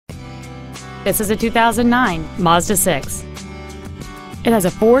This is a 2009 Mazda 6. It has a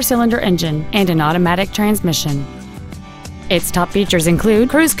 4-cylinder engine and an automatic transmission. Its top features include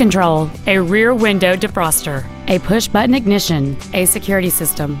cruise control, a rear window defroster, a push-button ignition, a security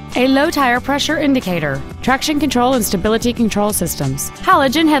system, a low tire pressure indicator, traction control and stability control systems,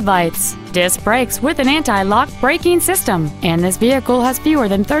 halogen headlights, disc brakes with an anti-lock braking system, and this vehicle has fewer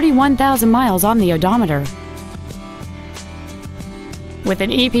than 31,000 miles on the odometer. With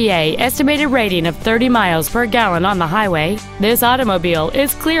an EPA estimated rating of 30 miles per gallon on the highway, this automobile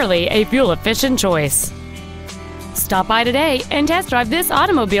is clearly a fuel-efficient choice. Stop by today and test drive this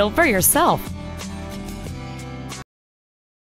automobile for yourself.